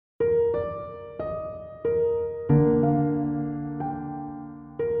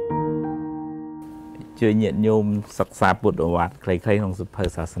ជួយញាតិញោមសិក្សាពុទ្ធវត្តខ្លីៗក្នុងសភៅ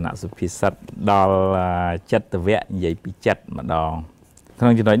សាសនសុភាសិតដល់ចិត្តវៈនិយាយពីចិត្តម្ដងក្នុ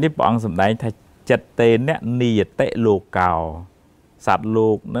ងចំណុចនេះព្រះអង្គសម្ដែងថាចិត្តទេអ្នកនិយតិលោកោសត្វលោ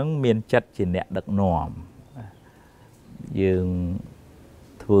កនឹងមានចិត្តជាអ្នកដឹកនាំយើង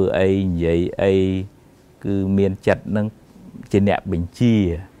ធ្វើអីនិយាយអីគឺមានចិត្តនឹងជាអ្នកបញ្ជា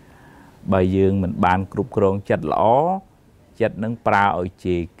បើយើងមិនបានគ្រប់គ្រងចិត្តល្អចិត្តនឹងប្រើឲ្យ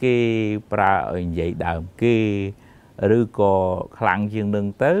ជេរគេប្រើឲ្យនិយាយដើមគេឬក៏ខ្លាំងជាងនឹង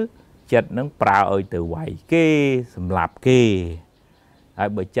ទៅចិត្តនឹងប្រើឲ្យទៅវាយគេសម្លាប់គេហើយ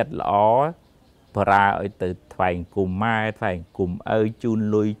បើចិត្តល្អប្រើឲ្យទៅថ្វាយគុំម៉ែថ្វាយគុំឪជូន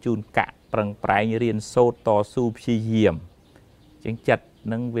លុយជូនកាក់ប្រឹងប្រែងរៀនសូត្រតស៊ូព្យាយាមចឹងចិត្ត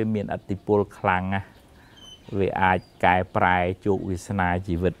នឹងវាមានឥទ្ធិពលខ្លាំងណាស់វាអាចកែប្រែជោគវាសនា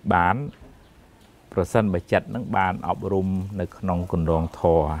ជីវិតបានប្រសិនបើចិត្តនឹងបានអប់រំនៅក្នុងគន្លងធ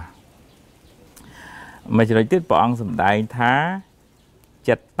ម៌មួយចំណុចទៀតព្រះអង្គសម្ដែងថា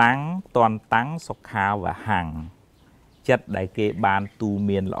ចិត្តតាំងតន់តាំងសុខាវហੰចិត្តដែលគេបានទូ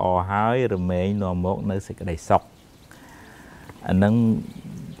មានល្អហើយរមែងនាំមកនៅសេចក្តីសុខអានឹង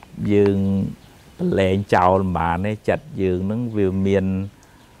យើងលែងចោលបានទេចិត្តយើងនឹងវាមាន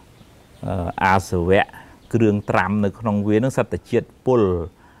អាសវៈគ្រឿងត្រាំនៅក្នុងវានឹងសត្វជាតិពុល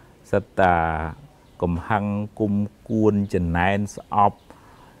សត្វតាកំហឹងគុំគួនចំណែនស្អប់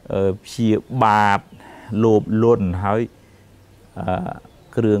ព្យាបាទលោភលន់ហើយ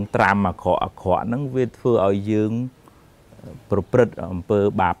គ្រឿងត្រាំអាក្រក់ហ្នឹងវាធ្វើឲ្យយើងប្រព្រឹត្តអំពើ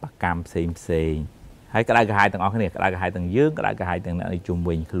បាបកម្មផ្សេងហើយក្តៅក្រហាយទាំងអស់គ្នាក្តៅក្រហាយទាំងយើងក្តៅក្រហាយទាំងអ្នកជុំ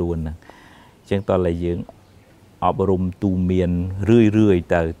វិញខ្លួនហ្នឹងអញ្ចឹងតើតែយើងអប់រំទូមានរឿយ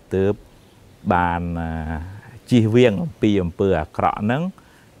ទៅទើបបានជៀសវាងអំពីអំពើអាក្រក់ហ្នឹង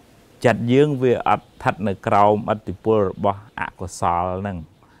ចិត្តយើងវាអត់ស្ថិតនៅក្រោមឥទ្ធិពលរបស់អកុសលហ្នឹង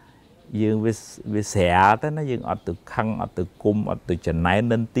យើងវាស្រាលទៅណាយើងអត់ទៅខឹងអត់ទៅគុំអត់ទៅចំណែន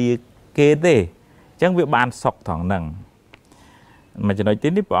និន្ទាគេទេអញ្ចឹងវាបានសុខត្រង់ហ្នឹងមួយចំណុចទី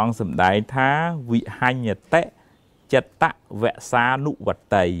នេះព្រះអង្គសម្ដែងថាវិហញ្ញតិចិត្តវសានុវ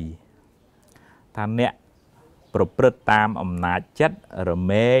តីថាអ្នកប្រព្រឹត្តតាមអំណាចចិត្តរ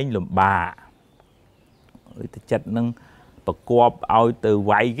មែងលំបាកទៅចិត្តនឹងប្រកបឲ្យទៅ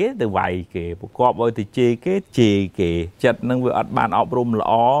វាយគេទៅវាយគេប្រកបឲ្យទៅជេរគេជេរគេចិត្តនឹងវាអត់បានអប់រំល្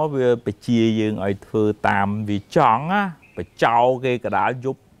អវាបជាយើងឲ្យធ្វើតាមវាចង់ណាបចោគេកដាលយ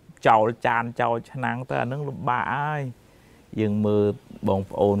ប់ចោលចានចោលឆ្នាំងទៅអានឹងលំបាកហើយយើងមើលបង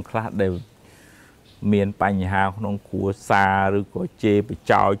ប្អូនខ្លះដែលមានបញ្ហាក្នុងគ្រួសារឬក៏ជេរប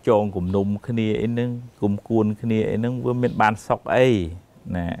ចោចងគំនុំគ្នាអីហ្នឹងគុំគួនគ្នាអីហ្នឹងវាមានបានសុខអី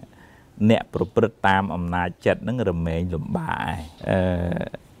ណាអ្នកប្រព្រឹត្តតាមអំណាចចិត្តហ្នឹងរមែងលំបាក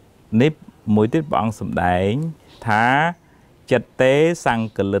នេះមួយទៀតព្រះអង្គសម្ដែងថាចិត្តទេសង្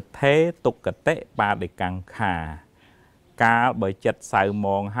កលិទ្ធេទុក្កតិបាដិកង្ខាកាលបើចិត្តសៅម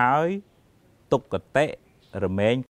ងហើយទុក្កតិរមែង